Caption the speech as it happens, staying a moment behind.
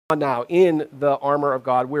Now, in the armor of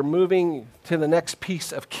God, we're moving to the next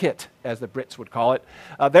piece of kit, as the Brits would call it.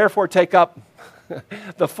 Therefore, take up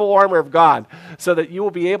the full armor of God, so that you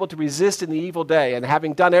will be able to resist in the evil day, and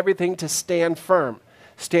having done everything, to stand firm.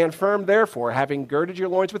 Stand firm, therefore, having girded your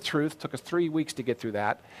loins with truth. Took us 3 weeks to get through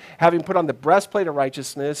that. Having put on the breastplate of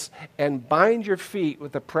righteousness, and bind your feet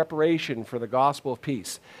with the preparation for the gospel of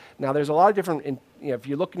peace. Now, there's a lot of different, if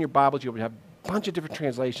you look in your Bibles, you'll have a bunch of different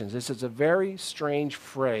translations. This is a very strange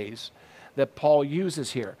phrase that Paul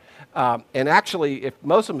uses here. And actually, if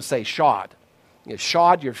most of them say shod,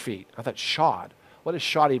 shod your feet. I thought, shod? What does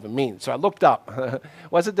shod even mean? So I looked up.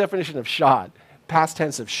 What's the definition of shod? Past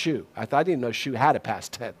tense of shoe. I didn't know shoe had a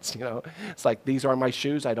past tense. It's like, these are my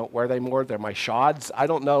shoes. I don't wear them more. They're my shods. I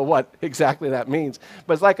don't know what exactly that means.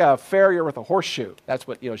 But it's like a farrier with a horseshoe. That's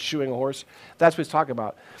what, shoeing a horse. That's what he's talking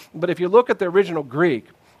about. But if you look at the original Greek,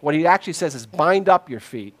 what he actually says is bind up your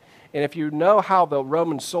feet. And if you know how the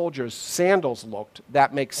Roman soldiers' sandals looked,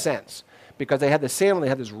 that makes sense. Because they had the sandal, they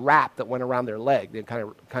had this wrap that went around their leg. They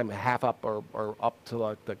kind of half up or up to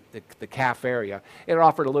like the calf area. It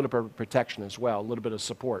offered a little bit of protection as well, a little bit of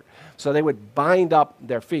support. So they would bind up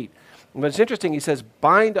their feet. But it's interesting, he says,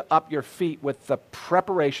 bind up your feet with the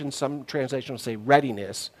preparation, some translations will say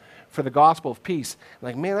readiness, for the gospel of peace.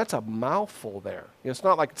 Like, man, that's a mouthful there. It's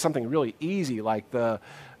not like something really easy like the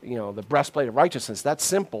breastplate of righteousness. That's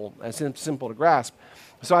simple. That's simple to grasp.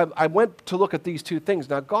 So I went to look at these two things.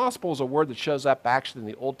 Now, gospel is a word that shows up actually in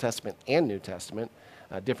the Old Testament and New Testament.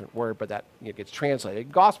 A different word, but that gets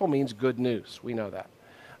translated. Gospel means good news. We know that.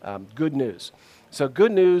 Good news. So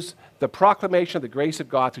good news, the proclamation of the grace of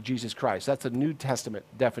God through Jesus Christ. That's the New Testament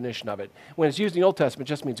definition of it. When it's used in the Old Testament,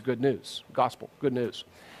 it just means good news. Gospel, good news.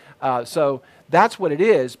 So that's what it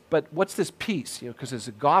is, but what's this peace? Because it's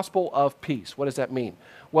a gospel of peace. What does that mean?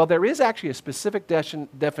 Well, there is actually a specific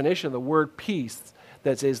definition of the word peace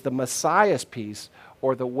that is the Messiah's peace,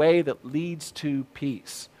 or the way that leads to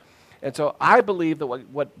peace. And so I believe that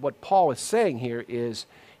what Paul is saying here is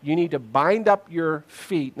you need to bind up your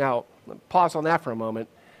feet. Now, pause on that for a moment.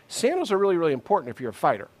 Sandals are really, really important if you're a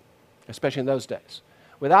fighter, especially in those days.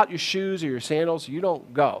 Without your shoes or your sandals, you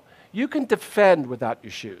don't go. You can defend without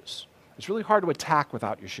your shoes. It's really hard to attack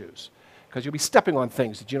without your shoes, because you'll be stepping on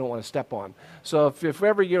things that you don't want to step on. So if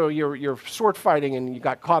ever you're sword fighting and you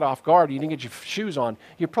got caught off guard, you didn't get your shoes on,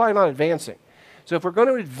 you're probably not advancing. So if we're going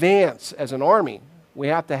to advance as an army, we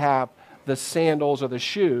have to have the sandals or the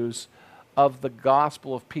shoes of the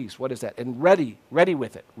gospel of peace. What is that? And ready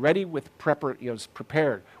with it. Ready with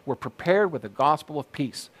prepared. We're prepared with the gospel of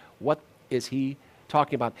peace. What is he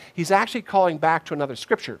talking about? He's actually calling back to another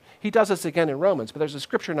scripture. He does this again in Romans, but there's a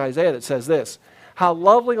scripture in Isaiah that says this: how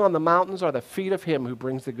lovely on the mountains are the feet of him who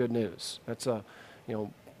brings the good news. That's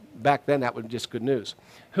back then that was just good news.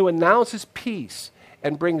 Who announces peace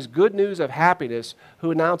and brings good news of happiness, who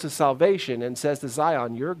announces salvation and says to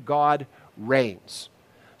Zion, your God reigns.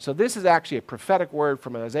 So this is actually a prophetic word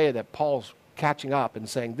from Isaiah that Paul's catching up and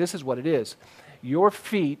saying, this is what it is. Your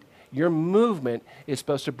feet, your movement is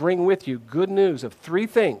supposed to bring with you good news of three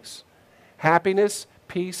things: happiness,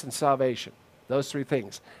 peace, and salvation. Those three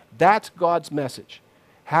things. That's God's message.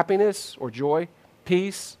 Happiness or joy,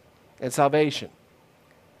 peace, and salvation.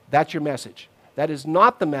 That's your message. That is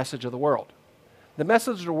not the message of the world. The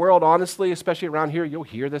message of the world, honestly, especially around here, you'll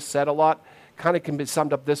hear this said a lot, kind of can be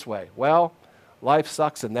summed up this way. Well, life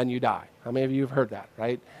sucks and then you die. How many of you have heard that,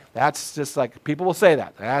 right? That's just like, people will say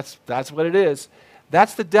that. That's what it is.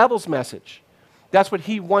 That's the devil's message. That's what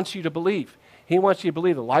he wants you to believe. He wants you to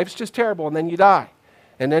believe that life's just terrible and then you die.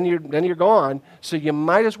 And then you're gone, so you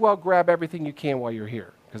might as well grab everything you can while you're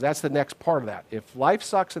here, because that's the next part of that. If life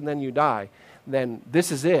sucks and then you die, then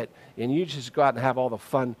this is it, and you just go out and have all the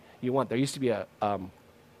fun you want. There used to be a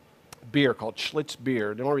beer called Schlitz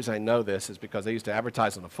beer. The only reason I know this is because they used to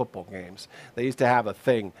advertise on the football games. They used to have a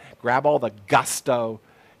thing, grab all the gusto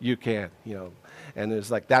you can, and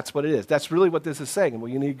it's like, that's what it is. That's really what this is saying.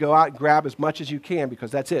 Well, you need to go out and grab as much as you can,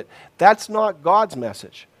 because that's it. That's not God's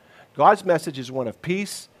message. God's message is one of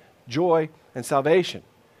peace, joy, and salvation.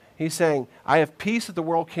 He's saying, I have peace that the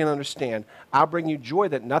world can't understand. I'll bring you joy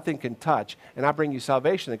that nothing can touch, and I'll bring you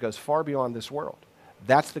salvation that goes far beyond this world.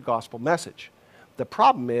 That's the gospel message. The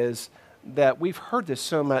problem is that we've heard this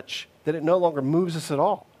so much that it no longer moves us at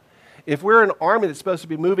all. If we're an army that's supposed to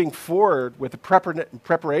be moving forward with the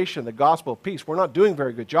preparation of the gospel of peace, we're not doing a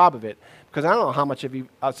very good job of it, because I don't know how much of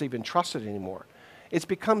us even trust it anymore. It's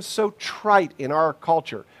become so trite in our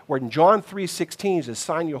culture, where in John 3:16 is a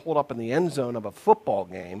sign you hold up in the end zone of a football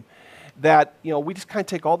game, that we just kind of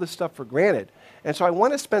take all this stuff for granted. And so I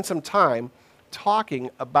want to spend some time talking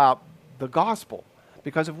about the gospel,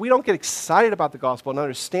 Because if we don't get excited about the gospel and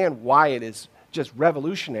understand why it is just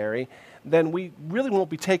revolutionary, then we really won't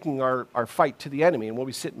be taking our fight to the enemy, and we'll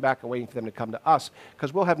be sitting back and waiting for them to come to us,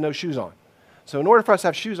 because we'll have no shoes on. So in order for us to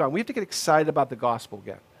have shoes on, we have to get excited about the gospel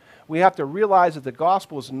again. We have to realize that the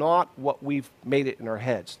gospel is not what we've made it in our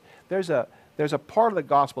heads. There's a part of the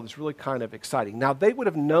gospel that's really kind of exciting. Now, they would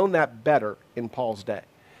have known that better in Paul's day,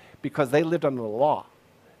 because they lived under the law,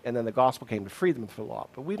 and then the gospel came to free them from the law.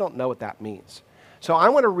 But we don't know what that means. So I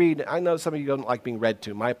want to read, I know some of you don't like being read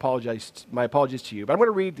to. My apologies to you. But I'm going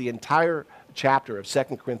to read the entire chapter of 2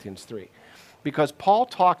 Corinthians 3. Because Paul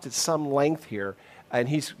talks at some length here, and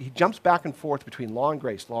he jumps back and forth between law and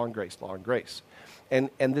grace, law and grace, law and grace. And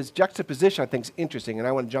this juxtaposition I think is interesting, and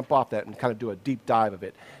I want to jump off that and kind of do a deep dive of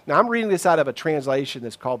it. Now I'm reading this out of a translation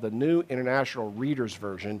that's called the New International Reader's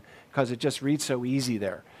Version, because it just reads so easy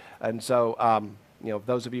there. And so,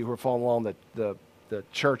 those of you who are following along the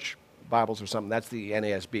church Bibles or something, that's the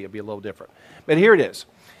NASB. It'll be a little different. But here it is.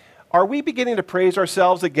 Are we beginning to praise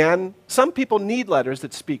ourselves again? Some people need letters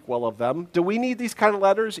that speak well of them. Do we need these kind of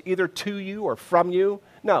letters, either to you or from you?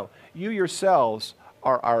 No, you yourselves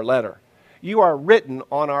are our letter. You are written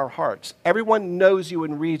on our hearts. Everyone knows you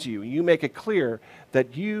and reads you. You make it clear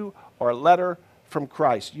that you are a letter from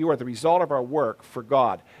Christ. You are the result of our work for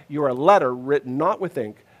God. You are a letter written not with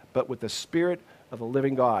ink, but with the Spirit of the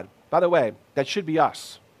living God. By the way, that should be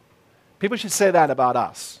us. People should say that about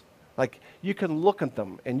us. Like, you can look at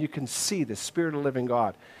them and you can see the Spirit of the living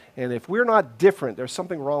God. And if we're not different, there's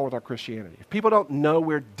something wrong with our Christianity. If people don't know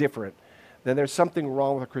we're different, then there's something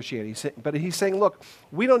wrong with our Christianity. But he's saying, look,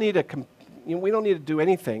 we don't need to do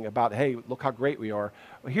anything about, hey, look how great we are.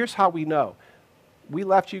 Well, here's how we know. We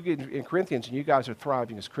left you in Corinthians, and you guys are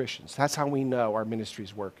thriving as Christians. That's how we know our ministry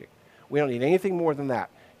is working. We don't need anything more than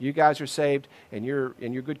that. You guys are saved, and you're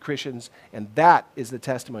good Christians, and that is the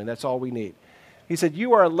testimony. That's all we need. He said,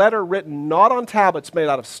 you are a letter written not on tablets made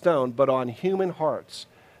out of stone, but on human hearts.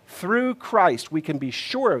 Through Christ, we can be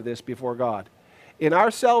sure of this before God. In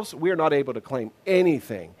ourselves, we are not able to claim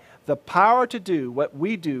anything. The power to do what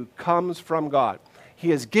we do comes from God. He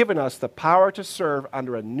has given us the power to serve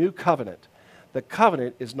under a new covenant. The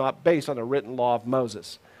covenant is not based on a written law of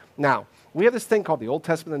Moses. Now, we have this thing called the Old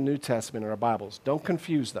Testament and the New Testament in our Bibles. Don't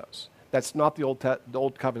confuse those. That's not the Old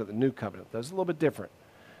Covenant, the New Covenant. Those are a little bit different.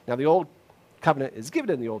 Now, the Old Covenant is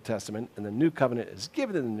given in the Old Testament, and the New Covenant is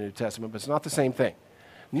given in the New Testament, but it's not the same thing.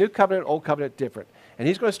 New Covenant, Old Covenant, different. And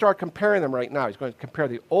he's going to start comparing them right now. He's going to compare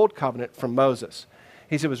the Old Covenant from Moses.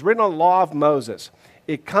 He said it was written on the law of Moses.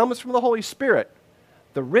 It comes from the Holy Spirit.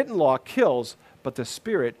 The written law kills, but the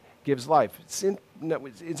Spirit gives life. It's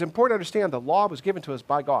important to understand the law was given to us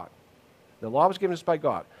by God. The law was given to us by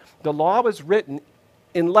God. The law was written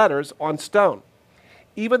in letters on stone.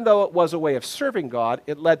 Even though it was a way of serving God,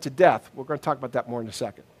 it led to death. We're going to talk about that more in a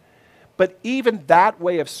second. But even that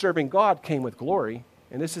way of serving God came with glory.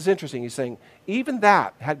 And this is interesting. He's saying even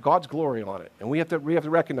that had God's glory on it. And we have to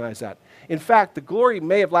recognize that. In fact, the glory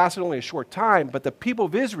may have lasted only a short time, but the people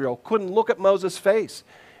of Israel couldn't look at Moses' face.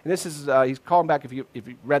 And this is, he's calling back, if you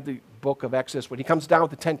read the book of Exodus, when he comes down with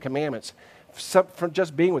the 10 Commandments, from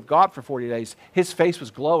just being with God for 40 days, his face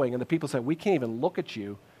was glowing, and the people said, we can't even look at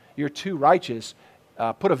you. You're too righteous.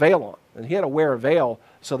 Put a veil on. And he had to wear a veil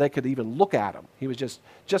so they could even look at him. He was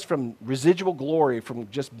just from residual glory from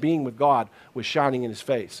just being with God was shining in his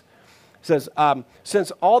face. It says, since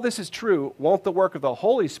all this is true, won't the work of the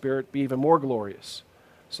Holy Spirit be even more glorious?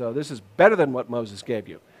 So this is better than what Moses gave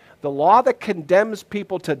you. The law that condemns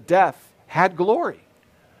people to death had glory.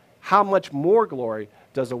 How much more glory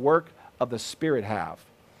does the work of the Spirit have?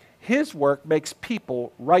 His work makes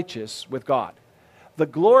people righteous with God. The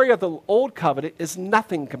glory of the old covenant is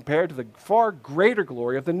nothing compared to the far greater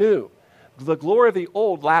glory of the new. The glory of the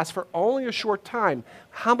old lasts for only a short time.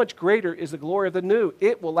 How much greater is the glory of the new?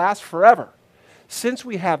 It will last forever. Since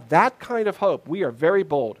we have that kind of hope, we are very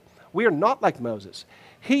bold. We are not like Moses.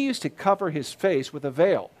 He used to cover his face with a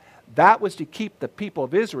veil. That was to keep the people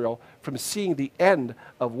of Israel from seeing the end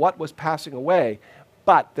of what was passing away.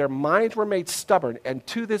 But their minds were made stubborn, and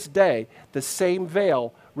to this day, the same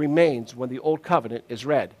veil remains when the Old Covenant is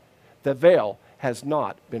read. The veil has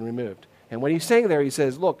not been removed. And when he's saying there, he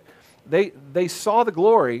says, look, they saw the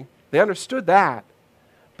glory, they understood that,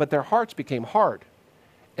 but their hearts became hard,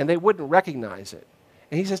 and they wouldn't recognize it.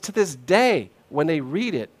 And he says, to this day, when they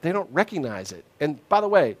read it, they don't recognize it. And by the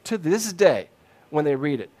way, to this day, when they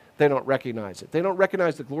read it, they don't recognize it. They don't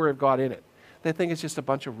recognize the glory of God in it. They think it's just a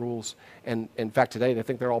bunch of rules. And in fact, today, they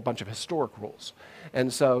think they're all a bunch of historic rules.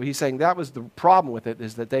 And so he's saying that was the problem with it,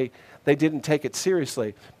 is that they didn't take it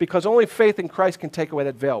seriously, because only faith in Christ can take away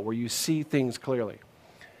that veil where you see things clearly.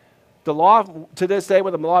 To this day,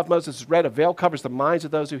 when the law of Moses is read, a veil covers the minds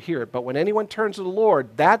of those who hear it. But when anyone turns to the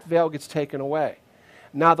Lord, that veil gets taken away.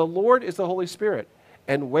 Now the Lord is the Holy Spirit,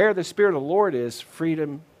 and where the Spirit of the Lord is,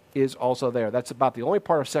 freedom is also there. That's about the only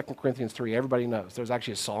part of 2 Corinthians 3 everybody knows. There's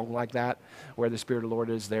actually a song like that, where the Spirit of the Lord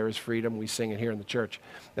is, there is freedom. We sing it here in the church.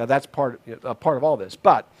 Now that's a part of all this.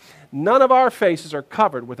 But none of our faces are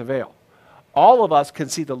covered with a veil. All of us can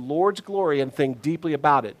see the Lord's glory and think deeply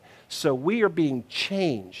about it. So we are being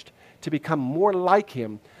changed to become more like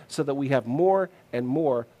him so that we have more and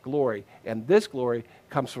more glory. And this glory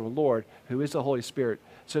comes from the Lord, who is the Holy Spirit.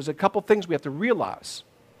 So there's a couple things we have to realize,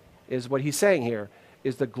 is what he's saying here,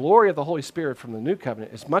 is the glory of the Holy Spirit from the New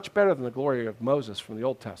Covenant is much better than the glory of Moses from the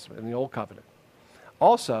Old Testament and the Old Covenant.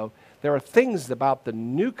 Also, there are things about the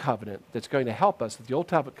New Covenant that's going to help us that the Old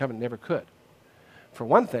Covenant never could. For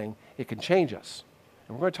one thing, it can change us.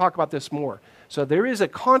 And we're going to talk about this more. So there is a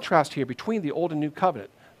contrast here between the Old and New Covenant.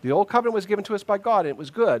 The Old Covenant was given to us by God, and it was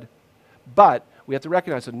good, but we have to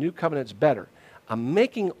recognize the New Covenant is better. I'm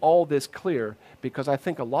making all this clear because I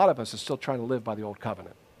think a lot of us are still trying to live by the Old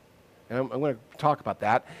Covenant. And I'm going to talk about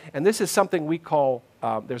that. And this is something we call,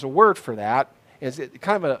 there's a word for that. It's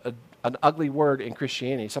kind of an ugly word in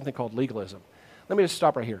Christianity, something called legalism. Let me just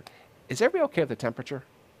stop right here. Is everybody okay with the temperature?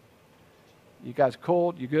 You guys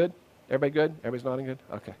cold? You good? Everybody good? Everybody's nodding good?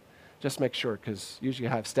 Okay. Just make sure, because usually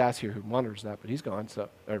I have Stas here who monitors that, but he's gone,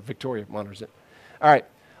 or Victoria monitors it. All right,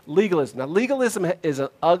 legalism. Now, legalism is an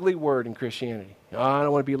ugly word in Christianity. Oh, I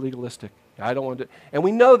don't want to be legalistic. I don't want to. And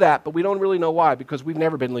we know that, but we don't really know why, because we've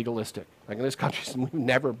never been legalistic. Like in this country, we've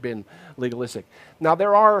never been legalistic. Now,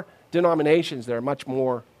 there are denominations that are much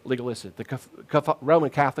more legalistic. The Roman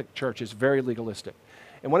Catholic Church is very legalistic.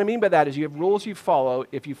 And what I mean by that is you have rules you follow.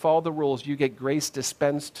 If you follow the rules, you get grace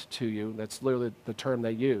dispensed to you. That's literally the term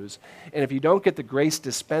they use. And if you don't get the grace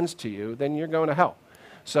dispensed to you, then you're going to hell.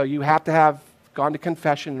 So you have to have gone to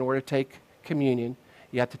confession in order to take communion.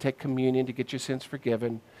 You have to take communion to get your sins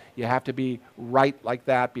forgiven. You have to be right like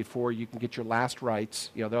that before you can get your last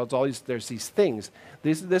rites. You know, there's these things.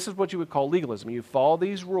 This is what you would call legalism. You follow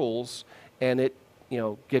these rules, and it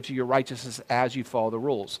gives you your righteousness as you follow the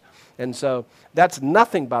rules. And so that's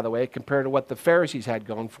nothing, by the way, compared to what the Pharisees had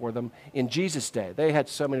going for them in Jesus' day. They had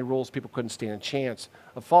so many rules people couldn't stand a chance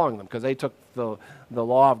of following them because they took the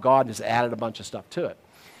law of God and just added a bunch of stuff to it.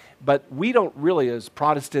 But we don't really, as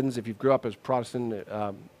Protestants, if you grew up as Protestant,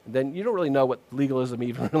 then you don't really know what legalism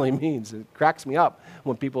even really means. It cracks me up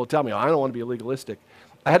when people tell me, I don't want to be legalistic.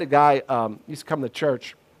 I had a guy used to come to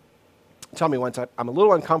church tell me once, I'm a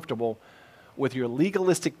little uncomfortable with your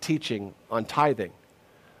legalistic teaching on tithing.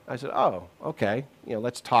 I said, oh, okay,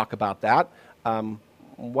 let's talk about that.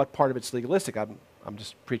 What part of it's legalistic? I'm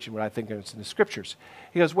just preaching what I think is in the scriptures.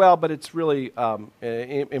 He goes, well, but it's really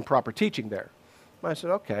improper teaching there. I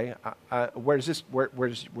said, okay, where does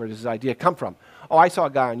this idea come from? Oh, I saw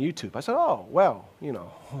a guy on YouTube. I said, oh, well,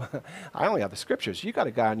 I only have the scriptures. You got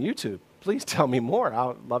a guy on YouTube. Please tell me more. I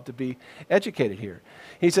would love to be educated here.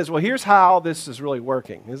 He says, well, here's how this is really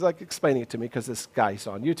working. He's like explaining it to me because this guy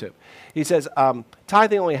saw on YouTube. He says,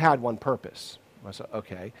 tithing only had one purpose. I said,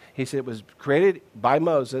 okay. He said it was created by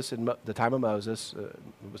Moses in the time of Moses.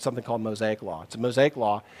 It was something called Mosaic Law. It's a Mosaic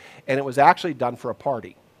Law, and it was actually done for a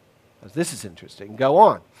party. This is interesting. Go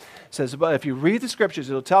on. It says, but if you read the scriptures,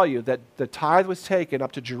 it'll tell you that the tithe was taken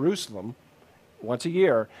up to Jerusalem once a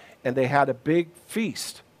year, and they had a big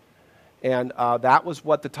feast. And that was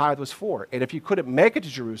what the tithe was for. And if you couldn't make it to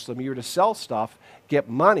Jerusalem, you were to sell stuff, get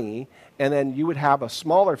money, and then you would have a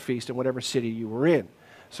smaller feast in whatever city you were in.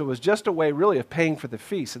 So it was just a way, really, of paying for the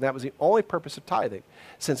feast, and that was the only purpose of tithing.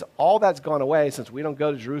 Since all that's gone away, since we don't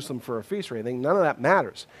go to Jerusalem for a feast or anything, none of that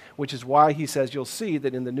matters, which is why he says you'll see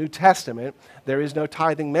that in the New Testament, there is no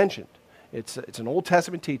tithing mentioned. It's an Old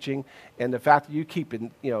Testament teaching, and the fact that you keep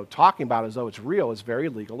talking about it as though it's real is very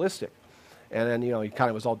legalistic. And then, he kind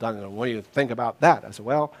of was all done, and what do you think about that? I said,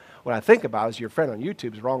 well, what I think about is your friend on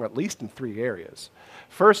YouTube is wrong at least in 3 areas.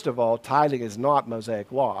 First of all, tithing is not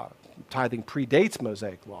Mosaic law. Tithing predates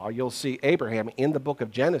Mosaic law. You'll see Abraham in the book of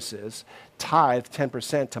Genesis tithe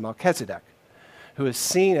 10% to Melchizedek, who is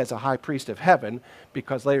seen as a high priest of heaven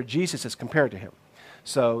because later Jesus is compared to him.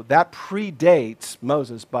 So that predates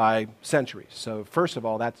Moses by centuries. So first of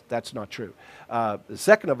all, that's not true.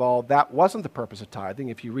 Second of all, that wasn't the purpose of tithing.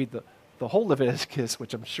 If you read the whole Leviticus,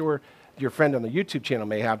 which I'm sure your friend on the YouTube channel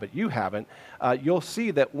may have, but you haven't, you'll see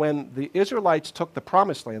that when the Israelites took the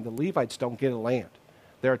promised land, the Levites don't get a land.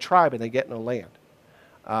 They're a tribe and they get no land.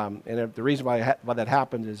 And the reason why that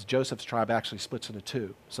happened is Joseph's tribe actually splits into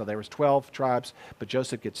 2. So there was 12 tribes, but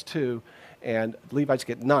Joseph gets 2, and Levites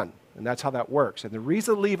get none. And that's how that works. And the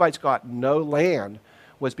reason the Levites got no land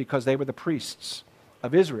was because they were the priests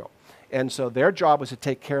of Israel. And so their job was to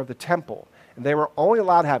take care of the temple. And they were only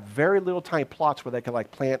allowed to have very little tiny plots where they could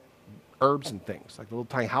like plant herbs and things, like a little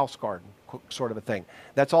tiny house garden sort of a thing.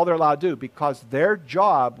 That's all they're allowed to do because their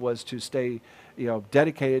job was to stay,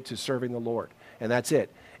 dedicated to serving the Lord. And that's it.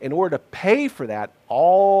 In order to pay for that,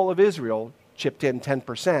 all of Israel chipped in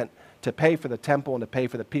 10% to pay for the temple and to pay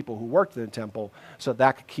for the people who worked in the temple so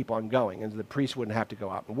that could keep on going and the priests wouldn't have to go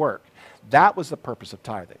out and work. That was the purpose of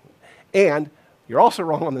tithing. And you're also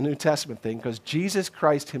wrong on the New Testament thing because Jesus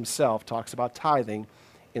Christ himself talks about tithing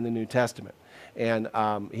in the New Testament. And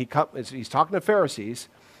he's talking to Pharisees,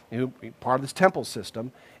 who part of this temple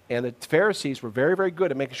system, and the Pharisees were very, very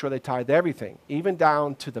good at making sure they tithed everything, even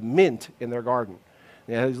down to the mint in their garden.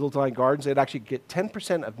 They had these little tiny gardens. They'd actually get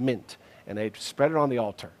 10% of mint, and they'd spread it on the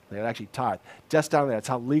altar. They'd actually tithe. Just down there, that's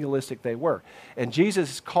how legalistic they were. And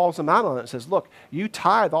Jesus calls them out on it and says, look, you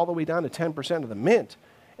tithe all the way down to 10% of the mint.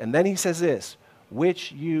 And then he says this,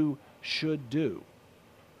 which you should do.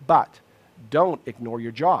 But don't ignore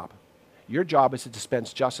your job. Your job is to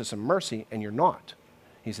dispense justice and mercy, and you're not.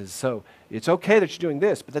 He says, so it's okay that you're doing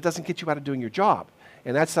this, but that doesn't get you out of doing your job.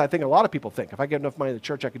 And that's, I think, a lot of people think. If I get enough money to the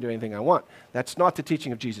church, I can do anything I want. That's not the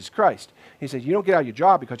teaching of Jesus Christ. He says, you don't get out of your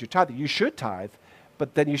job because you're tithing. You should tithe,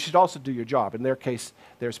 but then you should also do your job. In their case,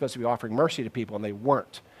 they were supposed to be offering mercy to people, and they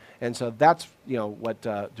weren't. And so that's,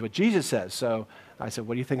 what Jesus says. So I said,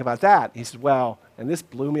 what do you think about that? He said, well, and this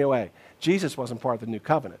blew me away. Jesus wasn't part of the new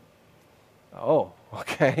covenant. Oh,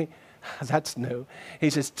 okay. That's new. He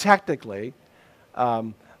says, technically,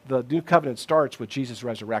 the new covenant starts with Jesus'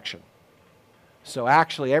 resurrection. So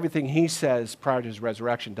actually, everything he says prior to his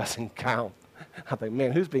resurrection doesn't count. I think,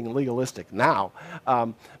 man, who's being legalistic now?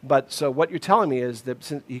 But so what you're telling me is that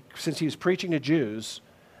since he was preaching to Jews,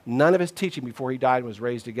 none of his teaching before he died and was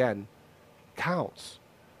raised again counts.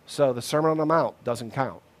 So the Sermon on the Mount doesn't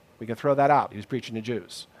count. We can throw that out. He was preaching to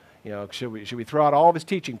Jews. Should we throw out all of his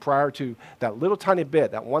teaching prior to that little tiny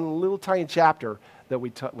bit, that one little tiny chapter that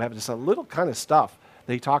we have just a little kind of stuff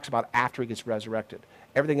that he talks about after he gets resurrected?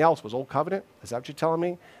 Everything else was Old Covenant? Is that what you're telling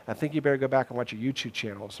me? I think you better go back and watch your YouTube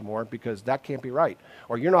channel some more because that can't be right.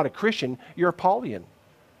 Or you're not a Christian, you're a Paulian.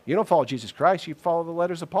 You don't follow Jesus Christ, you follow the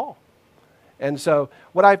letters of Paul. And so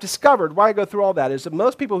what I've discovered, why I go through all that, is that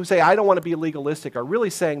most people who say, I don't want to be legalistic, are really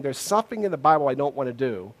saying there's something in the Bible I don't want to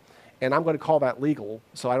do, and I'm going to call that legal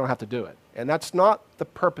so I don't have to do it. And that's not the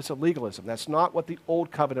purpose of legalism. That's not what the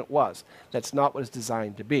Old Covenant was. That's not what it's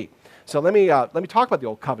designed to be. So let me talk about the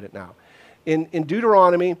Old Covenant now. In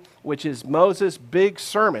Deuteronomy, which is Moses' big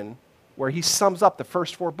sermon, where he sums up the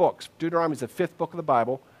first 4 books. Deuteronomy is the 5th book of the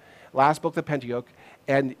Bible, last book of the Pentateuch,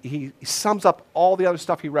 and he sums up all the other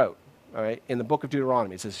stuff he wrote, all right, in the book of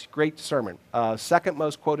Deuteronomy. It's this great sermon, second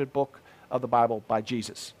most quoted book of the Bible by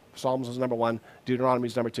Jesus. Psalms is number 1, Deuteronomy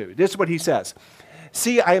is number 2. This is what he says.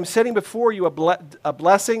 See, I am setting before you a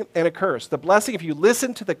blessing and a curse. The blessing, if you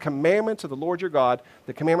listen to the commandments of the Lord your God,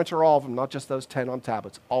 the commandments are all of them, not just those 10 on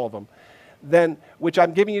tablets, all of them, then which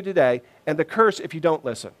I'm giving you today, and the curse if you don't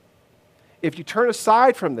listen. If you turn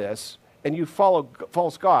aside from this and you follow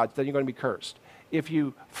false gods, then you're going to be cursed. If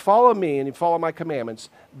you follow me and you follow my commandments,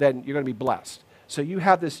 then you're going to be blessed. So you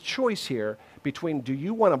have this choice here between do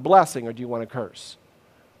you want a blessing or do you want a curse?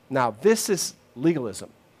 Now, this is legalism.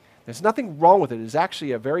 There's nothing wrong with it. It's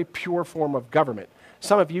actually a very pure form of government.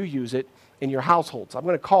 Some of you use it in your households. I'm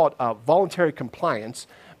going to call it voluntary compliance,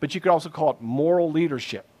 but you could also call it moral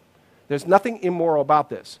leadership. There's nothing immoral about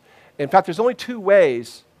this. In fact, there's only 2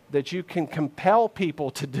 ways that you can compel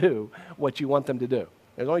people to do what you want them to do.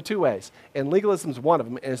 There's only 2 ways, and legalism is one of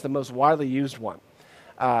them, and it's the most widely used one.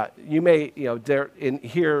 You may,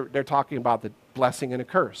 they're talking about the blessing and a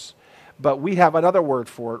curse, but we have another word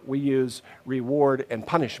for it. We use reward and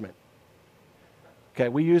punishment. Okay,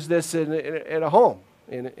 we use this in a home.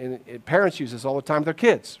 Parents use this all the time with their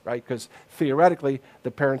kids, right? Because theoretically,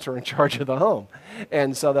 the parents are in charge of the home.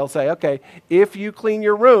 And so they'll say, okay, if you clean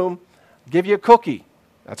your room, give you a cookie.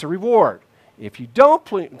 That's a reward. If you don't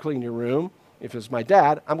clean your room, if it's my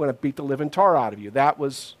dad, I'm going to beat the living tar out of you. That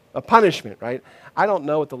was a punishment, right? I don't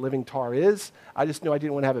know what the living tar is. I just knew I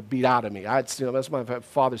didn't want to have it beat out of me. That's my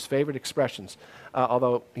father's favorite expressions,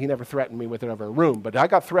 although he never threatened me with it over a room. But I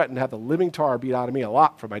got threatened to have the living tar beat out of me a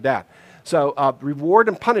lot from my dad. So reward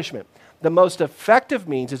and punishment. The most effective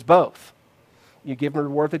means is both. You give them a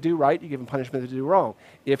reward if they do right, you give them punishment if they do wrong.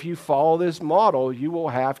 If you follow this model, you will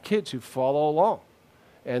have kids who follow along.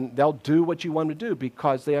 And they'll do what you want them to do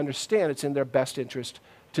because they understand it's in their best interest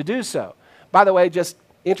to do so. By the way, just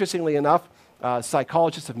interestingly enough,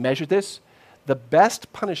 psychologists have measured this. The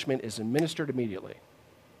best punishment is administered immediately.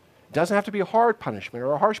 It doesn't have to be a hard punishment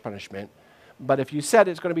or a harsh punishment, But if you said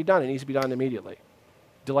it's going to be done, it needs to be done immediately.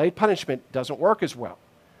 Delayed punishment doesn't work as well.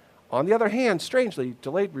 On the other hand, strangely,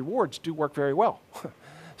 delayed rewards do work very well.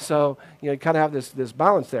 So you kind of have this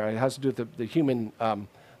balance there. It has to do with the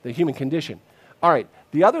human condition. All right,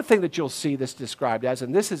 the other thing that you'll see this described as,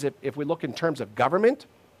 and this is if we look in terms of government,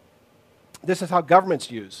 this is how governments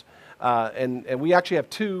use. And we actually have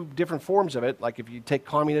two different forms of it. Like if you take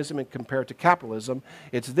communism and compare it to capitalism,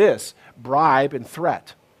 it's this: bribe and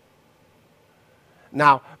threat.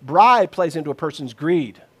 Now, bribe plays into a person's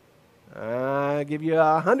greed. I give you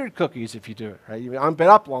 100 cookies if you do it. Right? I'm been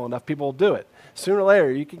up long enough, people will do it. Sooner or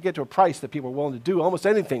later, you can get to a price that people are willing to do almost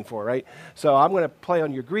anything for, right? So I'm going to play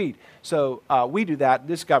on your greed. So we do that in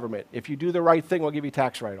this government. If you do the right thing, we'll give you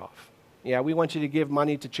tax write-off. Yeah, we want you to give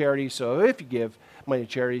money to charities, so if you give money to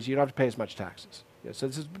charities, you don't have to pay as much taxes. Yeah, so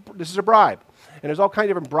this is a bribe. And there's all kinds of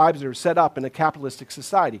different bribes that are set up in a capitalistic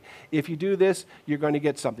society. If you do this, you're going to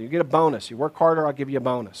get something. You get a bonus. You work harder, I'll give you a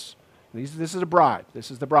bonus. This is a bribe.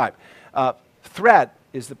 This is the bribe. Threat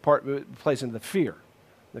is the part that plays into the fear.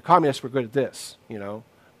 The communists were good at this.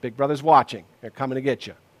 Big brother's watching. They're coming to get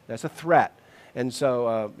you. That's a threat. And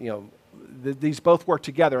so, these both work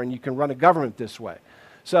together, and you can run a government this way.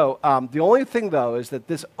 So the only thing, though, is that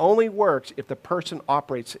this only works if the person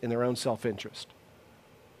operates in their own self-interest.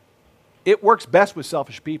 It works best with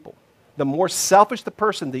selfish people. The more selfish the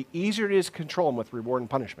person, the easier it is to control them with reward and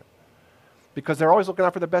punishment, because they're always looking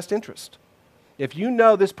out for their best interest. If you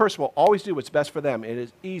know this person will always do what's best for them, it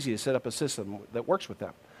is easy to set up a system that works with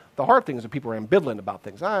them. The hard thing is when people are ambivalent about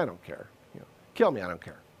things. I don't care. Kill me, I don't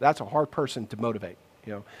care. That's a hard person to motivate.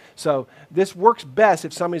 So this works best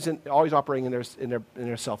if somebody's always operating in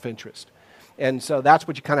their self-interest. And so that's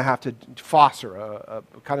what you kind of have to foster, a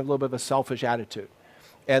kind of a little bit of a selfish attitude.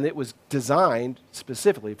 And it was designed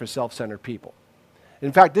specifically for self-centered people.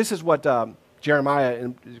 In fact, this is what Jeremiah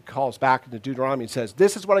calls back into Deuteronomy and says,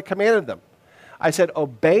 "This is what I commanded them. I said,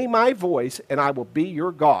 obey my voice, and I will be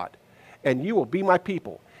your God, and you will be my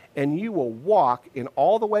people, and you will walk in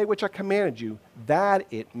all the way which I commanded you, that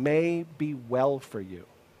it may be well for you."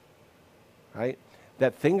 Right?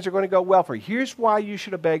 That things are going to go well for you. Here's why you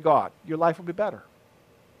should obey God. Your life will be better.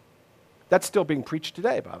 That's still being preached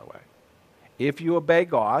today, by the way. If you obey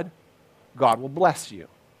God, God will bless you.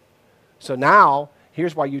 So now,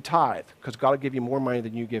 here's why you tithe, because God will give you more money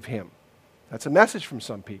than you give him. That's a message from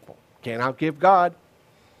some people. Can't outgive God.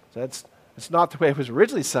 So that's not the way it was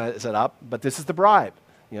originally set up, but this is the bribe.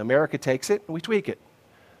 America takes it and we tweak it.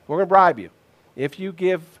 We're going to bribe you. If you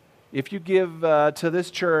give to this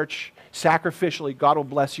church sacrificially, God will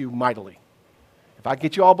bless you mightily. If I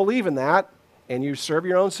get you all believing that and you serve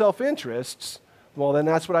your own self-interests, well, then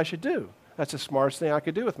that's what I should do. That's the smartest thing I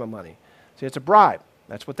could do with my money. See, it's a bribe.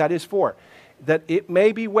 That's what that is for. That it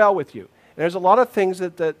may be well with you. And there's a lot of things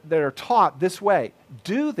that are taught this way.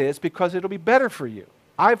 Do this because it'll be better for you.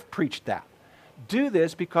 I've preached that. Do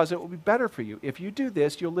this because it will be better for you. If you do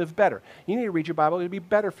this, you'll live better. You need to read your Bible, it'll be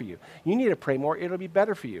better for you. You need to pray more, it'll be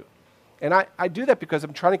better for you. And I do that because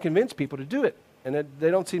I'm trying to convince people to do it, and they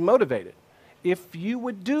don't seem motivated. If you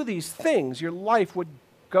would do these things, your life would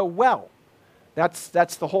go well. That's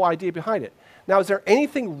the whole idea behind it. Now, is there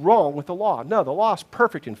anything wrong with the law? No, the law is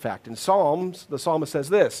perfect, in fact. In Psalms, the psalmist says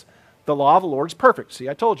this: the law of the Lord is perfect. See,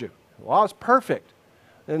 I told you. The law is perfect.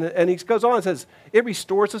 And he goes on and says, it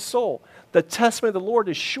restores the soul. The testimony of the Lord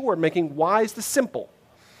is sure, making wise the simple.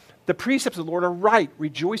 The precepts of the Lord are right,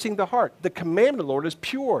 rejoicing the heart. The commandment of the Lord is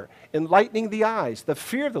pure, enlightening the eyes. The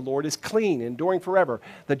fear of the Lord is clean, enduring forever.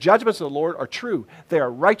 The judgments of the Lord are true. They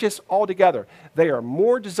are righteous altogether. They are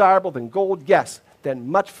more desirable than gold, yes, than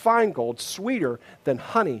much fine gold, sweeter than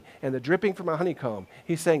honey and the dripping from a honeycomb.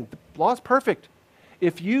 He's saying the law is perfect.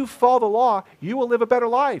 If you follow the law, you will live a better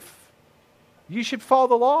life. You should follow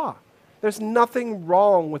the law. There's nothing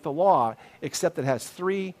wrong with the law except it has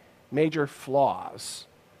three major flaws.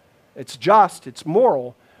 It's just, it's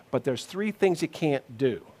moral, but there's three things it can't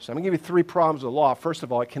do. So I'm going to give you three problems with the law. First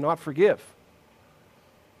of all, it cannot forgive.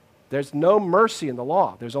 There's no mercy in the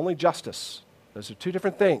law. There's only justice. Those are two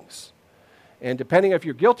different things. And depending if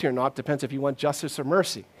you're guilty or not, depends if you want justice or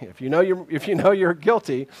mercy. If you know you're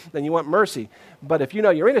guilty, then you want mercy. But if you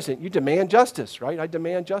know you're innocent, you demand justice, right? I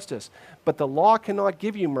demand justice. But the law cannot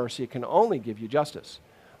give you mercy. It can only give you justice.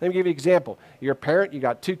 Let me give you an example. You're a parent, you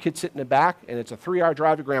got two kids sitting in the back, and it's a 3-hour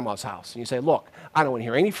drive to grandma's house. And you say, look, I don't want to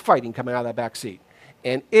hear any fighting coming out of that back seat.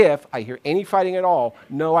 And if I hear any fighting at all,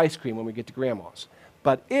 no ice cream when we get to grandma's.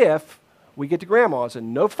 But if we get to grandma's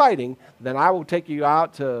and no fighting, then I will take you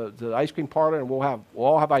out to the ice cream parlor and we'll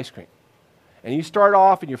all have ice cream. And you start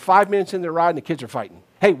off and you're 5 minutes into the ride and the kids are fighting.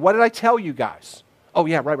 Hey, what did I tell you guys? Oh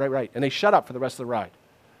yeah, right. And they shut up for the rest of the ride.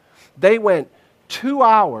 They went 2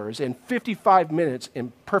 hours and 55 minutes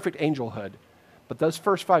in perfect angelhood. But those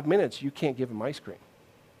first 5 minutes, you can't give them ice cream.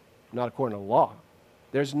 Not according to the law.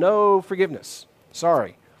 There's no forgiveness.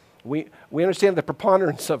 Sorry. We understand the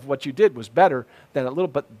preponderance of what you did was better than a little,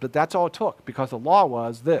 but that's all it took, because the law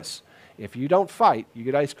was this. If you don't fight, you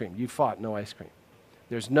get ice cream. You fought, no ice cream.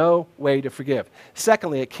 There's no way to forgive.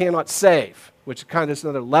 Secondly, it cannot save, which kind of is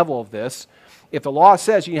another level of this. If the law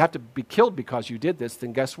says you have to be killed because you did this,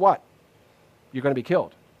 then guess what? You're going to be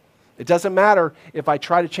killed. It doesn't matter if I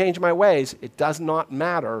try to change my ways. It does not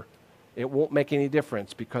matter. It won't make any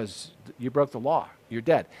difference because you broke the law. You're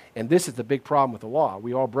dead. And this is the big problem with the law.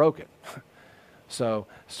 We all broke it. So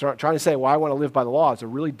trying to say, well, I want to live by the law is a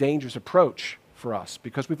really dangerous approach for us,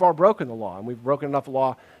 because we've all broken the law, and we've broken enough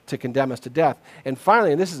law to condemn us to death. And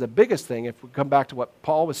finally, and this is the biggest thing, if we come back to what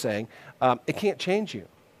Paul was saying, it can't change you.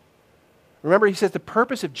 Remember, he says the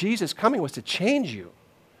purpose of Jesus coming was to change you.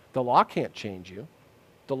 The law can't change you.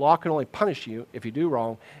 The law can only punish you if you do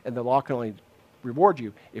wrong, and the law can only reward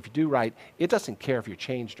you if you do right. It doesn't care if you're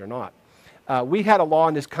changed or not. We had a law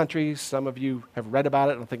in this country. Some of you have read about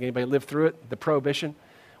it. I don't think anybody lived through it, the Prohibition.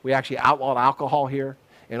 We actually outlawed alcohol here.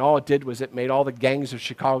 And all it did was it made all the gangs of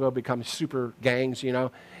Chicago become super gangs, you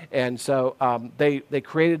know. And so they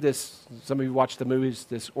created this, some of you watched the movies,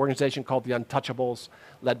 this organization called the Untouchables,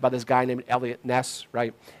 led by this guy named Elliot Ness,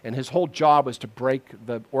 right? And his whole job was to break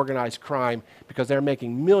the organized crime, because they're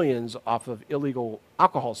making millions off of illegal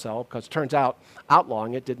alcohol sale, because it turns out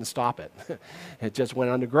outlawing it didn't stop it. It just went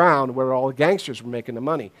underground where all the gangsters were making the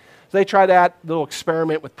money. So they tried that little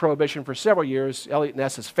experiment with prohibition for several years. Elliot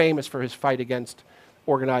Ness is famous for his fight against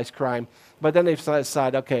organized crime. But then they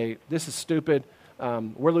decided, okay, this is stupid.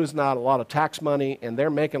 We're losing out a lot of tax money, and they're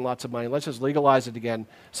making lots of money. Let's just legalize it again.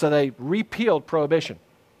 So they repealed prohibition.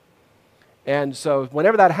 And so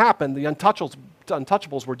whenever that happened, the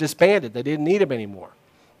Untouchables were disbanded. They didn't need them anymore.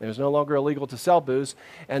 It was no longer illegal to sell booze.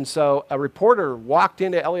 And so a reporter walked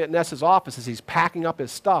into Elliot Ness's office as he's packing up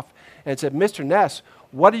his stuff and said, Mr. Ness,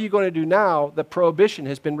 what are you going to do now that prohibition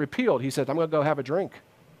has been repealed? He said, I'm going to go have a drink.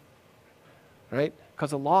 Right? Because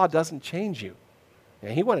the law doesn't change you.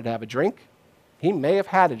 And he wanted to have a drink. He may have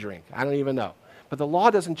had a drink. I don't even know. But the law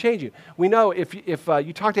doesn't change you. We know if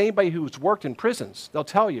you talk to anybody who's worked in prisons, they'll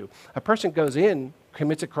tell you a person goes in,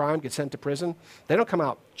 commits a crime, gets sent to prison, they don't come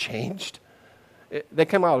out changed. They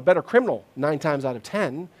come out a better criminal 9 times out of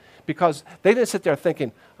 10, because they didn't sit there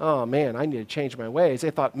thinking, oh man, I need to change my ways.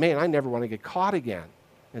 They thought, man, I never want to get caught again.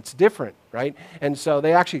 It's different, right? And so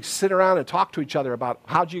they actually sit around and talk to each other about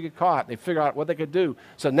how'd you get caught. They figure out what they could do.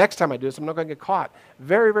 So next time I do this, I'm not going to get caught.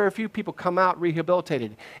 Very, very few people come out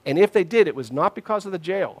rehabilitated. And if they did, it was not because of the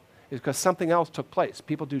jail. It's because something else took place.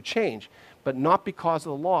 People do change, but not because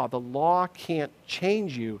of the law. The law can't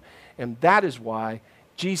change you. And that is why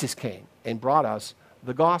Jesus came and brought us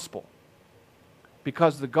the gospel.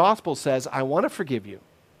 Because the gospel says, I want to forgive you,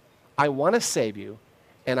 I want to save you,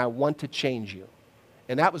 and I want to change you.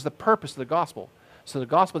 And that was the purpose of the gospel. So the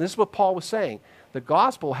gospel, this is what Paul was saying, the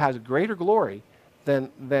gospel has greater glory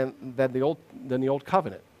than the old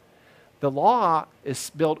covenant. The law is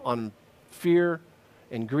built on fear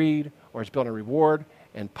and greed, or it's built on reward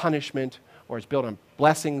and punishment, or it's built on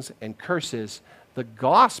blessings and curses. The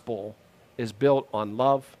gospel is built on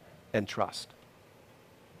love and trust.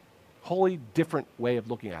 Wholly different way of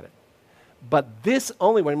looking at it. But this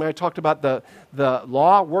only, when I talked about the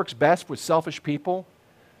law works best with selfish people,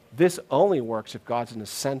 this only works if God's in the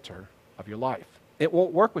center of your life. It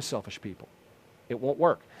won't work with selfish people. It won't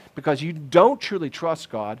work because you don't truly trust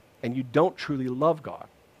God and you don't truly love God.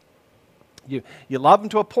 You love him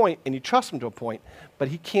to a point and you trust him to a point, but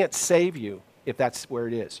he can't save you if that's where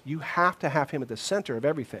it is. You have to have him at the center of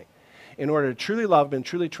everything in order to truly love him and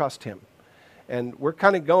truly trust him. And we're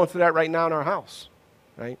kind of going through that right now in our house,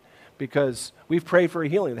 right? Because we've prayed for a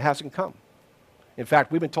healing that hasn't come. In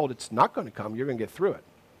fact, we've been told it's not going to come. You're going to get through it.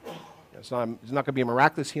 It's not going to be a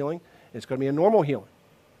miraculous healing. It's going to be a normal healing.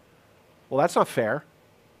 Well, that's not fair.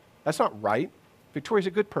 That's not right. Victoria's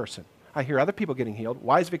a good person. I hear other people getting healed.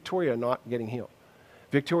 Why is Victoria not getting healed?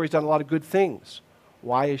 Victoria's done a lot of good things.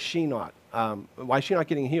 Why is she not? Why is she not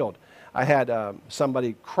getting healed? I had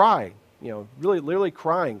somebody cry, really literally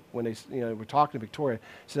crying when they were talking to Victoria.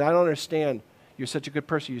 Said, I don't understand. You're such a good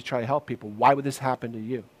person. You try to help people. Why would this happen to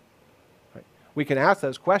you? Right? We can ask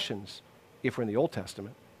those questions if we're in the Old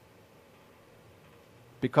Testament.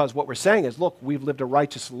 Because what we're saying is, look, we've lived a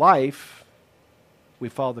righteous life. We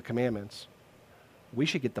follow the commandments. We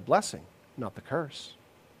should get the blessing, not the curse.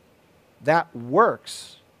 That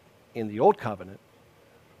works in the Old Covenant,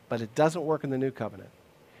 but it doesn't work in the New Covenant.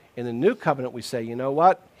 In the New Covenant, we say, you know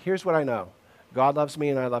what? Here's what I know. God loves me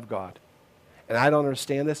and I love God. And I don't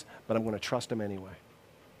understand this, but I'm going to trust him anyway.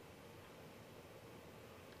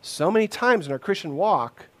 So many times in our Christian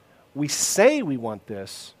walk, we say we want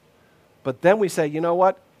this, but then we say, you know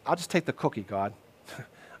what? I'll just take the cookie, God.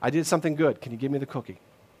 I did something good. Can you give me the cookie?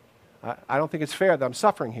 I don't think it's fair that I'm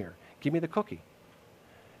suffering here. Give me the cookie.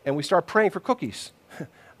 And we start praying for cookies.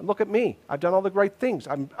 Look at me. I've done all the great things.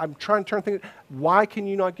 I'm trying to turn things. Why can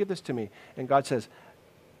you not give this to me? And God says,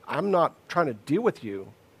 I'm not trying to deal with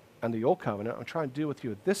you under the old covenant. I'm trying to deal with you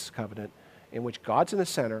with this covenant in which God's in the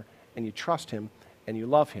center and you trust him and you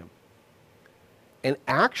love him. And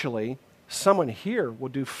actually, someone here will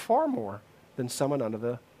do far more than someone under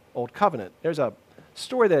the old covenant. There's a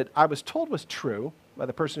story that I was told was true by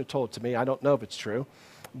the person who told it to me. I don't know if it's true,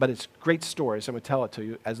 but it's a great story, so I'm going to tell it to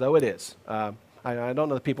you as though it is. I don't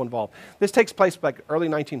know the people involved. This takes place like early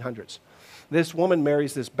 1900s. This woman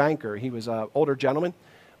marries this banker. He was an older gentleman,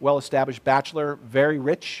 well-established bachelor, very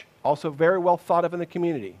rich, also very well thought of in the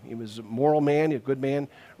community. He was a moral man, a good man,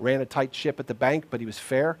 ran a tight ship at the bank, but he was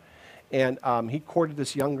fair. And he courted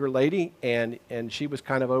this younger lady, and she was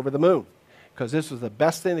kind of over the moon because this was the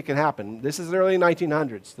best thing that could happen. This is the early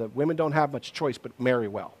 1900s. The women don't have much choice but marry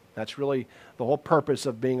well. That's really the whole purpose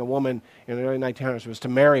of being a woman in the early 1900s was to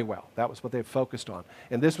marry well. That was what they focused on.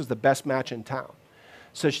 And this was the best match in town.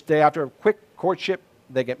 So after a quick courtship,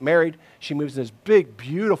 they get married. She moves in this big,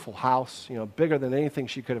 beautiful house, bigger than anything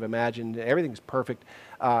she could have imagined. Everything's perfect.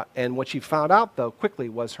 And what she found out, though, quickly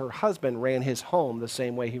was her husband ran his home the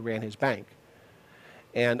same way he ran his bank.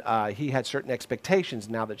 And he had certain expectations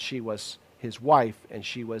now that she was his wife and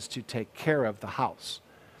she was to take care of the house.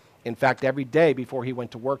 In fact, every day before he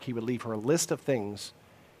went to work, he would leave her a list of things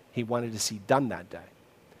he wanted to see done that day.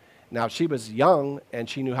 Now, she was young and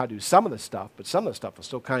she knew how to do some of the stuff, but some of the stuff was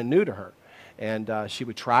still kind of new to her. And she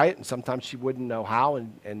would try it, and sometimes she wouldn't know how,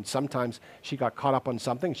 and sometimes she got caught up on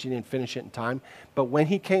something. She didn't finish it in time. But when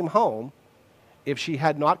he came home, if she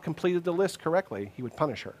had not completed the list correctly, he would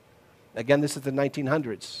punish her. Again, this is the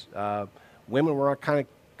 1900s. Women were kind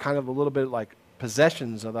of a little bit like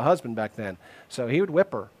possessions of the husband back then. So he would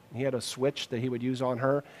whip her. He had a switch that he would use on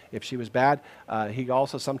her if she was bad. He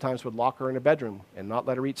also sometimes would lock her in a bedroom and not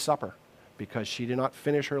let her eat supper because she did not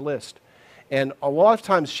finish her list. And a lot of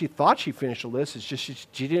times she thought she finished a list. It's just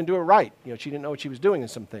she didn't do it right. She didn't know what she was doing in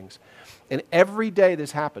some things. And every day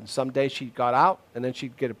this happened. Some days she got out, and then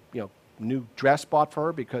she'd get a new dress bought for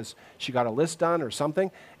her because she got a list done or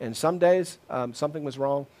something. And some days something was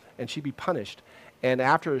wrong, and she'd be punished. And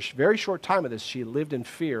after a very short time of this, she lived in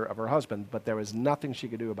fear of her husband, but there was nothing she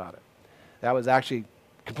could do about it. That was actually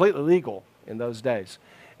completely legal in those days.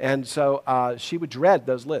 And so she would dread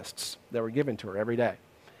those lists that were given to her every day.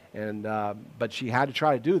 And but she had to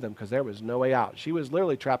try to do them because there was no way out. She was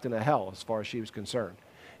literally trapped in a hell as far as she was concerned.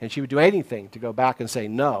 And she would do anything to go back and say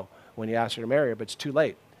no when he asked her to marry her, but it's too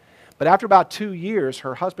late. But after about 2 years,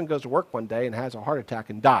 her husband goes to work one day and has a heart attack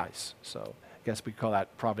and dies. So I guess we call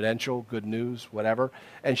that providential, good news, whatever.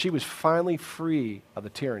 And she was finally free of the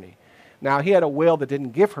tyranny. Now, he had a will that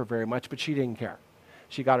didn't give her very much, but she didn't care.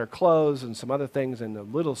 She got her clothes and some other things and a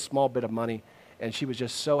little small bit of money, and she was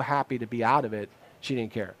just so happy to be out of it. She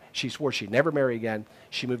didn't care. She swore she'd never marry again.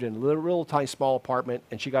 She moved in a little tiny small apartment,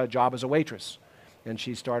 and she got a job as a waitress. And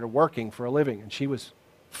she started working for a living, and she was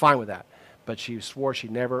fine with that. But she swore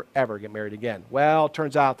she'd never, ever get married again. Well, it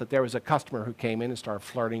turns out that there was a customer who came in and started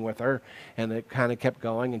flirting with her, and it kind of kept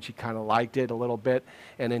going, and she kind of liked it a little bit.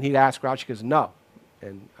 And then he'd ask her out. She goes, no.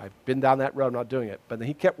 And I've been down that road, not doing it. But then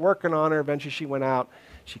he kept working on her. Eventually she went out.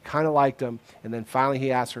 She kind of liked him, and then finally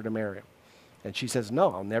he asked her to marry him. And she says,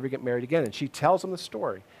 no, I'll never get married again. And she tells him the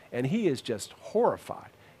story. And he is just horrified.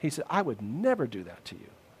 He said, I would never do that to you.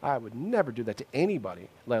 I would never do that to anybody,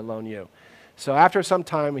 let alone you. So after some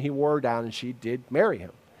time, he wore her down, and she did marry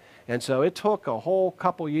him. And so it took a whole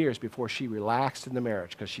couple years before she relaxed in the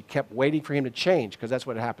marriage because she kept waiting for him to change because that's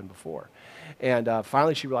what had happened before. And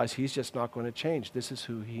finally, she realized he's just not going to change. This is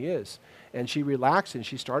who he is. And she relaxed, and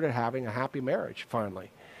she started having a happy marriage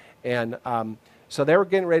finally. And so they were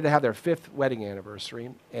getting ready to have their 5th wedding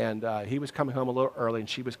anniversary, and he was coming home a little early, and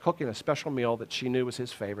she was cooking a special meal that she knew was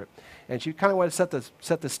his favorite. And she kind of wanted to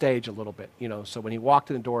set the stage a little bit, so when he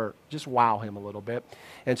walked in the door, just wow him a little bit.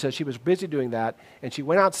 And so she was busy doing that, and she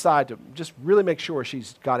went outside to just really make sure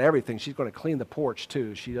she's got everything. She's going to clean the porch,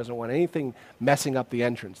 too. She doesn't want anything messing up the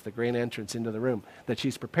entrance, the grand entrance into the room that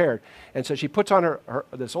she's prepared. And so she puts on her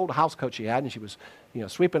this old house coat she had, and she was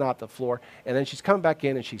sweeping out the floor, and then she's coming back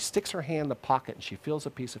in, and she sticks her hand in the pocket, and she feels a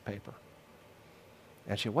piece of paper.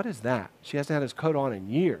 And she, what is that? She hasn't had his coat on in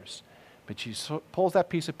years, but she pulls that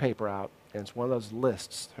piece of paper out, and it's one of those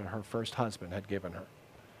lists that her first husband had given her.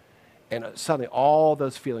 And suddenly all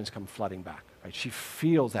those feelings come flooding back. Right? She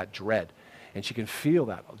feels that dread, and she can feel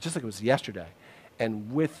that just like it was yesterday.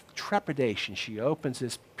 And with trepidation, she opens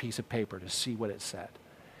this piece of paper to see what it said.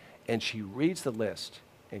 And she reads the list,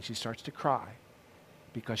 and she starts to cry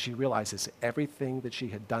because she realizes everything that she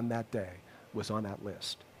had done that day was on that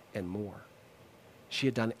list and more. She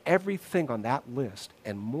had done everything on that list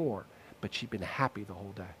and more, but she'd been happy the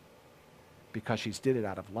whole day because she did it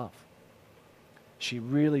out of love. She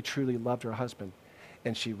really, truly loved her husband,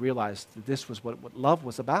 and she realized that this was what love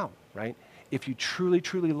was about, right? If you truly,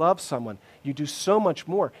 truly love someone, you do so much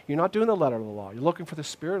more. You're not doing the letter of the law. You're looking for the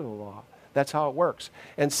spirit of the law. That's how it works.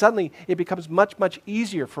 And suddenly, it becomes much, much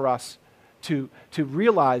easier for us to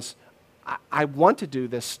realize, I want to do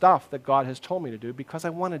this stuff that God has told me to do because I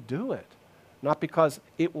want to do it. Not because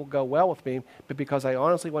it will go well with me, but because I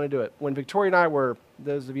honestly want to do it. When Victoria and I were,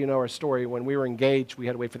 those of you know our story, when we were engaged, we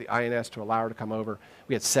had to wait for the INS to allow her to come over.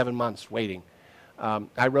 We had 7 months waiting.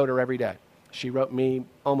 I wrote her every day. She wrote me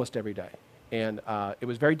almost every day. And it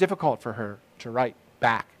was very difficult for her to write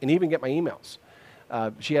back and even get my emails.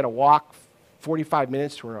 She had to walk 45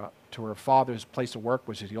 minutes to her father's place of work,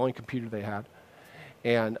 which is the only computer they had.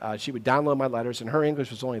 And she would download my letters, and her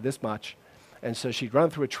English was only this much. And so she'd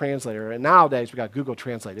run through a translator. And nowadays, we got Google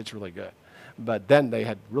Translate. It's really good. But then they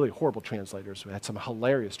had really horrible translators. We had some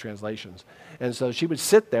hilarious translations. And so she would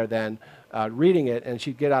sit there then reading it, and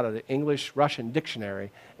she'd get out of the English-Russian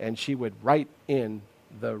dictionary, and she would write in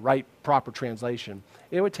the right proper translation.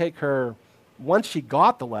 It would take her, once she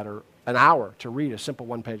got the letter, an hour to read a simple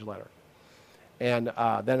one-page letter. And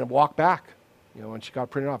then I'd walk back. You know, when she got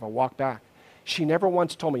it printed off, I'd walk back. She never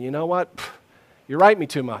once told me, you know what, you write me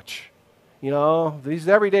too much. You know, these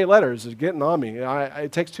everyday letters is getting on me.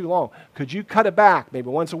 It takes too long. Could you cut it back? Maybe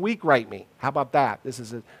once a week write me. How about that? This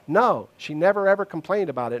is it. No, she never ever complained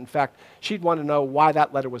about it. In fact, she'd want to know why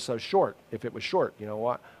that letter was so short. If it was short, you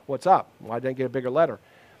know, what's up? Why didn't I get a bigger letter?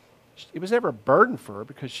 It was never a burden for her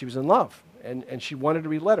because she was in love and she wanted to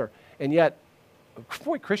read letter. And yet,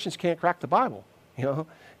 boy, Christians can't crack the Bible. You know,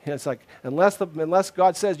 and it's like unless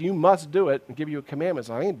God says you must do it and give you commandments,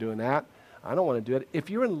 I ain't doing that. I don't want to do it. If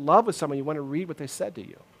you're in love with someone, you want to read what they said to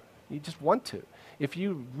you. You just want to. If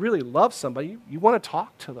you really love somebody, you want to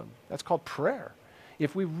talk to them. That's called prayer.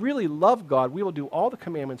 If we really love God, we will do all the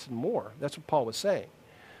commandments and more. That's what Paul was saying.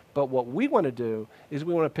 But what we want to do is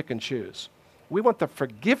we want to pick and choose. We want the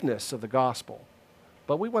forgiveness of the gospel,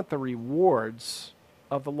 but we want the rewards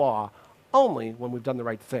of the law only when we've done the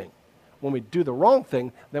right thing. When we do the wrong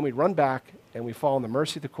thing, then we run back and we fall in the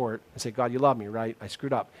mercy of the court and say, God, you love me, right? I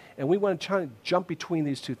screwed up. And we want to try to jump between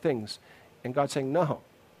these two things. And God's saying, no.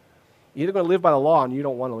 You're either going to live by the law and you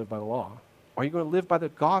don't want to live by the law, or you're going to live by the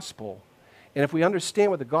gospel. And if we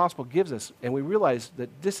understand what the gospel gives us and we realize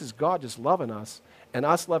that this is God just loving us and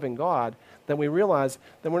us loving God, then we realize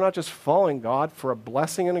that we're not just following God for a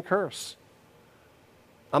blessing and a curse.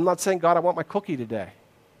 I'm not saying, God, I want my cookie today.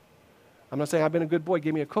 I'm not saying I've been a good boy,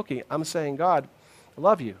 give me a cookie. I'm saying, God, I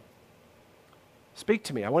love you. Speak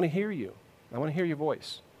to me. I want to hear you. I want to hear your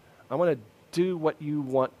voice. I want to do what you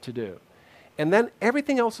want to do. And then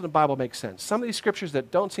everything else in the Bible makes sense. Some of these scriptures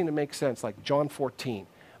that don't seem to make sense, like John 14,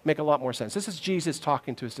 make a lot more sense. This is Jesus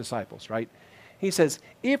talking to his disciples, right? He says,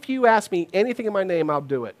 if you ask me anything in my name, I'll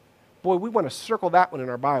do it. Boy, we want to circle that one in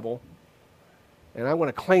our Bible, and I want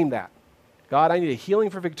to claim that. God, I need a healing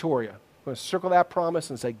for Victoria. I'm going to circle that promise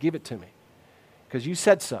and say, give it to me, because you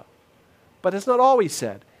said so. But it's not all he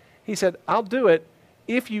said. He said, I'll do it.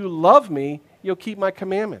 If you love me, you'll keep my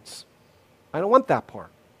commandments. I don't want that part.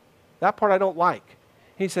 That part I don't like.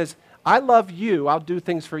 He says, I love you, I'll do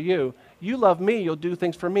things for you. You love me, you'll do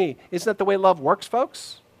things for me. Isn't that the way love works,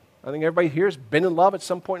 folks? I think everybody here has been in love at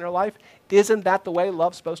some point in their life. Isn't that the way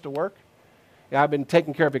love's supposed to work? Yeah, I've been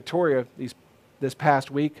taking care of Victoria this past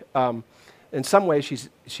week. In some ways,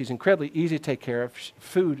 she's incredibly easy to take care of.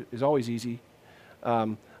 Food is always easy.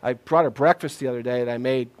 I brought her breakfast the other day that I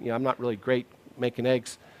made. You know, I'm not really great making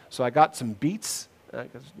eggs, so I got some beets.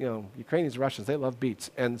 Because, you know, Ukrainians, Russians, they love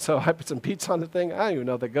beets. And so I put some beets on the thing. I don't even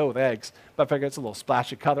know if they go with eggs, but I figured it's a little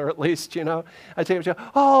splash of color at least, you know. I take her,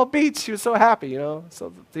 oh, beets. She was so happy, you know.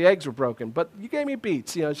 So the eggs were broken, but you gave me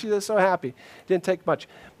beets, you know. She was so happy. Didn't take much.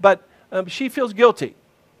 But she feels guilty.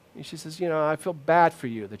 And she says, you know, I feel bad for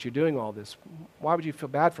you that you're doing all this. Why would you feel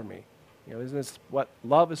bad for me? You know, isn't this what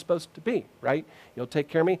love is supposed to be, right? You'll take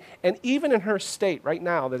care of me. And even in her state right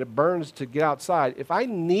now that it burns to get outside, if I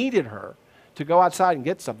needed her to go outside and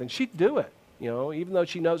get something, she'd do it, you know, even though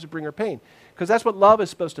she knows it bring her pain. Because that's what love is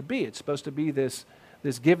supposed to be. It's supposed to be this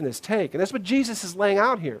give and this take. And that's what Jesus is laying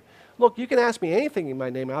out here. Look, you can ask me anything in my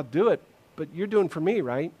name, I'll do it, but you're doing for me,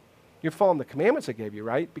 right? You're following the commandments I gave you,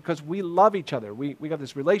 right? Because we love each other. We got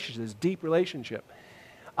this relationship, this deep relationship.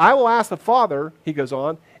 I will ask the Father, he goes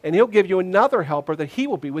on, and he'll give you another helper that he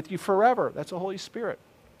will be with you forever. That's the Holy Spirit.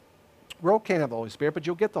 World can't have the Holy Spirit, but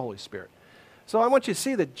you'll get the Holy Spirit. So I want you to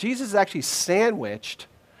see that Jesus is actually sandwiched.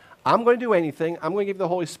 I'm going to do anything. I'm going to give you the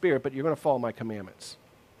Holy Spirit, but you're going to follow my commandments.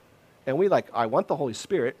 And I want the Holy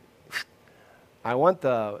Spirit. I want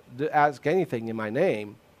to ask anything in my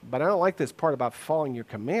name, but I don't like this part about following your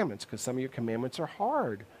commandments because some of your commandments are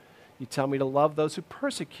hard. You tell me to love those who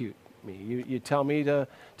persecute me. You tell me to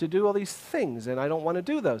do all these things, and I don't want to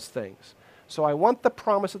do those things. So I want the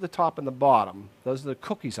promise at the top and the bottom. Those are the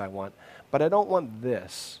cookies I want, but I don't want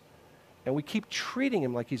this. And we keep treating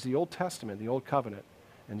him like he's the Old Testament, the Old Covenant.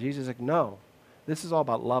 And Jesus is like, no, this is all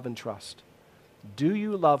about love and trust. Do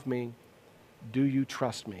you love me? Do you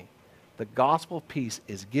trust me? The gospel of peace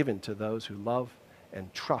is given to those who love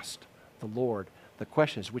and trust the Lord. The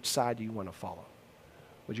question is, which side do you want to follow?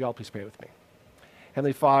 Would you all please pray with me?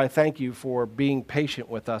 Heavenly Father, I thank you for being patient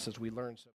with us as we learn.